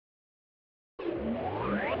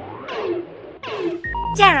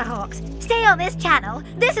Terrahawks, stay on this channel.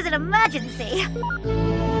 This is an emergency.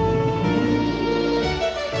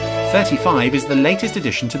 35 is the latest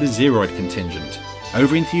addition to the Zeroid contingent.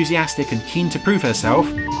 Over-enthusiastic and keen to prove herself,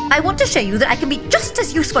 I want to show you that I can be just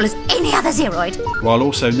as useful as any other Zeroid. while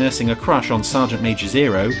also nursing a crush on Sergeant Major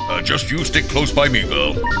Zero, Just you stick close by me,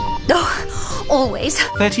 girl. Oh, always.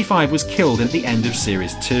 35 was killed at the end of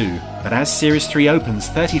Series 2. But as Series 3 opens,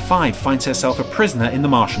 35 finds herself a prisoner in the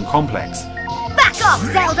Martian complex. Back off,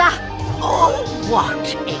 Zelda! Oh,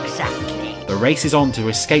 what exactly? The race is on to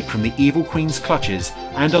escape from the evil Queen's clutches,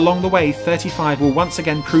 and along the way, 35 will once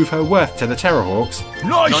again prove her worth to the Terrahawks,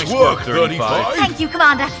 Nice work, 35. Thank you,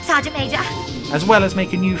 Commander, Sergeant Major. as well as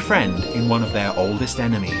make a new friend in one of their oldest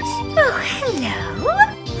enemies. Oh, hello.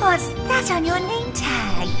 What's that on your name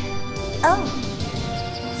tag? Oh,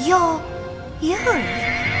 you're...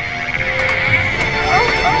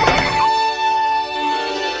 Oh,